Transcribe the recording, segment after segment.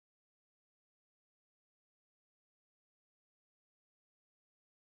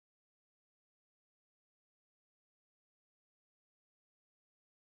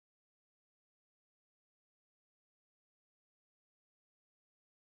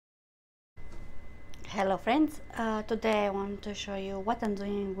Hello friends, today I want to show you what I'm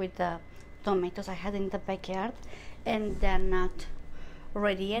doing with the tomatoes I had in the backyard, and they're not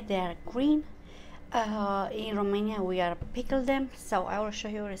ready yet, they are green. In Romania we are pickle them, so I will show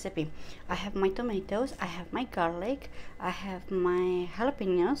you a recipe. I have my tomatoes, I have my garlic, I have my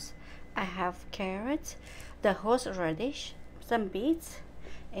jalapenos, I have carrots, the horseradish, some beets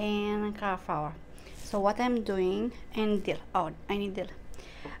and cauliflower. So what I'm doing, and dill, oh I need dill.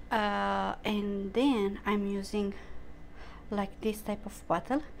 And then I'm using like this type of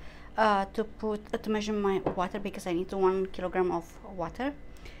bottle to measure my water, because I need 1 kilogram of water,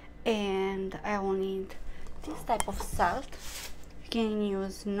 and I will need this type of salt. You can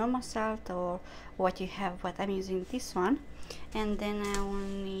use normal salt or what you have, but I'm using this one. And then I will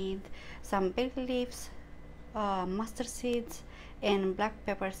need some bay leaves, mustard seeds and black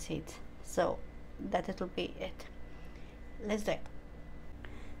pepper seeds. So that will be it. Let's do it.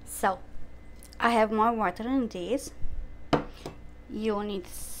 So I have more water in this. You need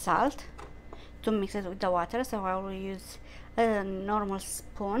salt to mix it with the water, so I will use a normal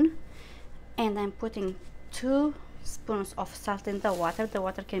spoon, and I'm putting 2 spoons of salt in the water. The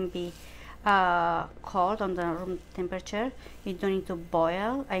water can be cold on the room temperature. You don't need to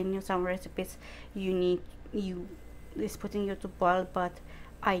boil. I know some recipes is putting you to boil, but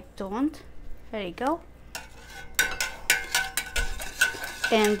I don't. There you go.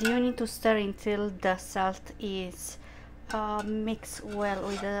 And you need to stir until the salt is mixed well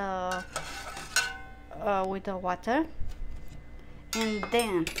with the water. And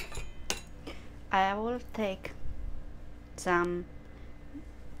then I will take some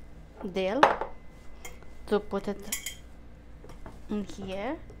dill to put it in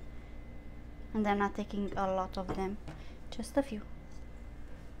here, and I'm not taking a lot of them, just a few.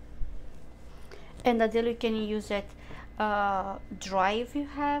 And the dill, you can use it dry if you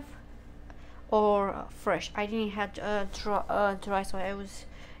have, or fresh. I didn't have dry, so I was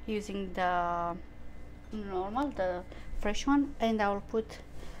using the normal, the fresh one. And I will put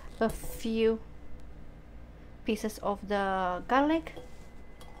a few pieces of the garlic.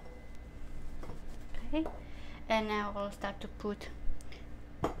 Okay, and now I will start to put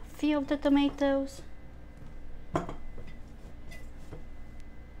a few of the tomatoes.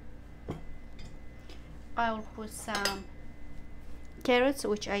 I will put some carrots,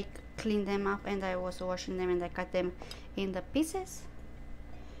 which I cleaned them up and I was washing them, and I cut them in the pieces.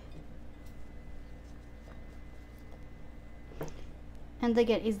 And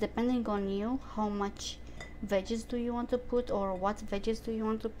again, it's depending on you how much veggies do you want to put, or what veggies do you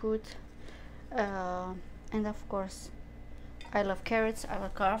want to put. And of course, I love carrots, I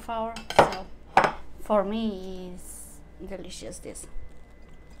love cauliflower, so for me it's delicious this.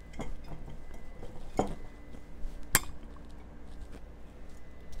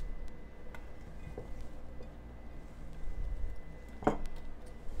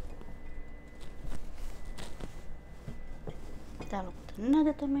 I'll put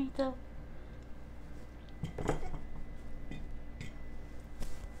another tomato.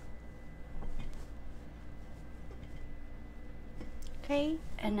 Okay,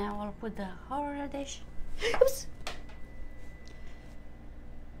 and now I'll put the horseradish. Oops.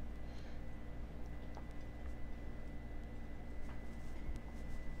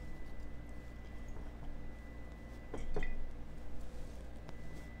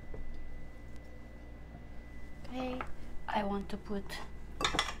 Okay, I want to put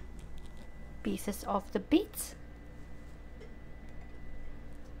pieces of the beets.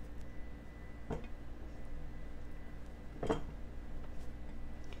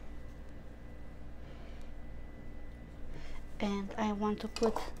 And I want to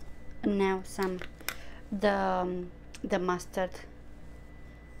put now some the mustard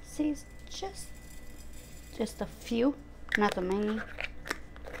seeds, just a few, not too many.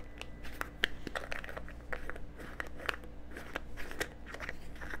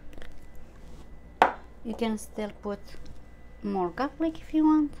 You can still put more garlic if you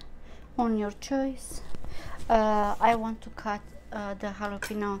want, on your choice. I want to cut the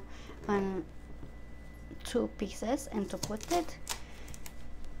jalapeno on 2 pieces and to put it.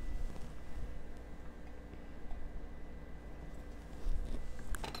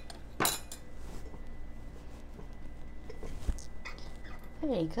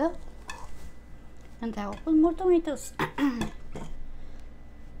 There you go. And I will put more tomatoes.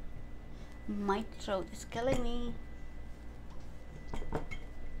 My throat is killing me.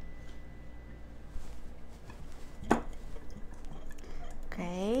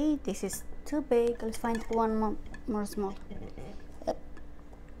 Okay, this is too big. Let's find one more small.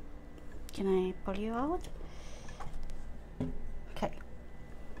 Can I pull you out? Okay,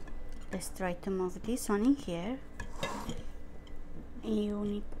 let's try to move this one in here. You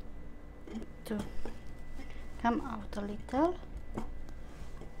need to come out a little.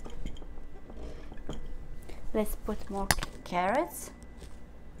 Let's put more carrots,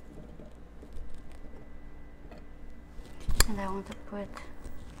 and I want to put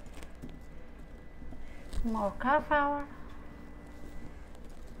more cauliflower.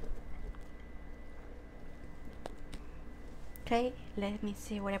 Okay, let me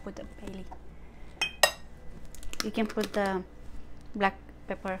see where I put the bay. You can put the black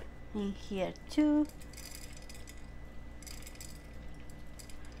pepper in here too.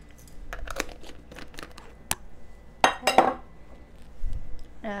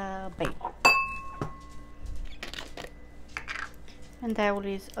 Bay. And I will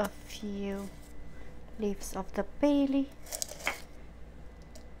use a few leaves of the bay leaf.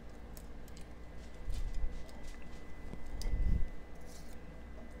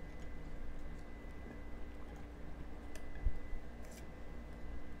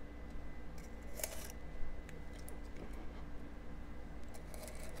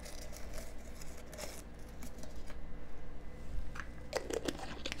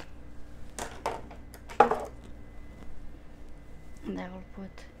 And I will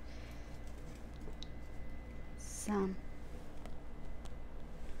put some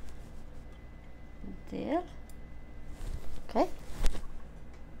dill. Okay,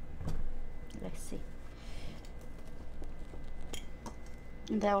 let's see.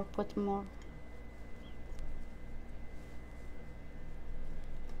 And I will put more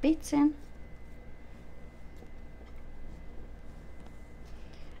beets in.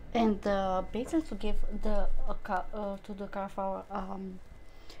 And the basil to give the to the cauliflower.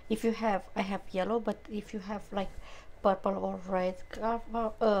 If you have, I have yellow, but if you have like purple or red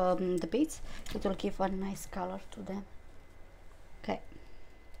cauliflower, the beets, it will give a nice color to them. Okay.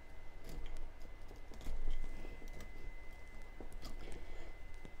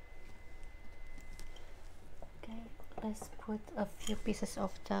 Okay, let's put a few pieces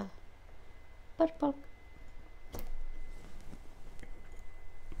of the purple.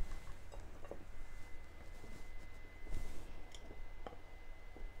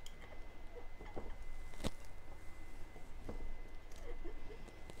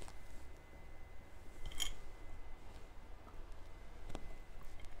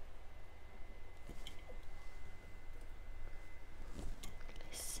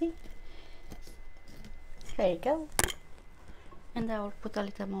 There you go. And I will put a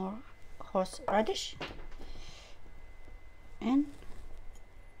little more horseradish in.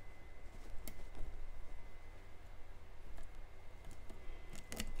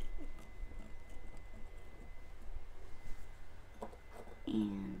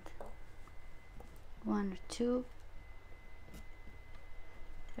 And one or two.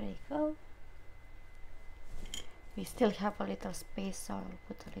 There you go. We still have a little space, so I'll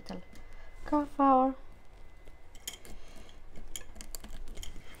put a little cauliflower.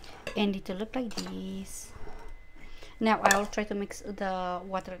 And it will look like this. Now I will try to mix the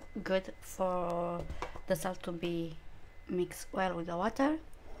water good for the salt to be mixed well with the water.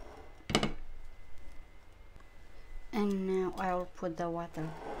 And now I will put the water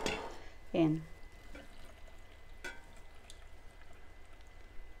in.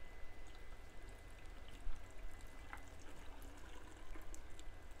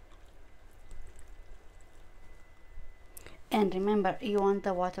 And remember, you want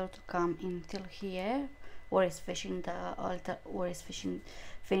the water to come until here, where it's fishing the altar, where it's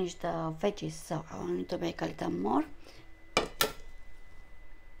finish the veggies. So I want to make a little more.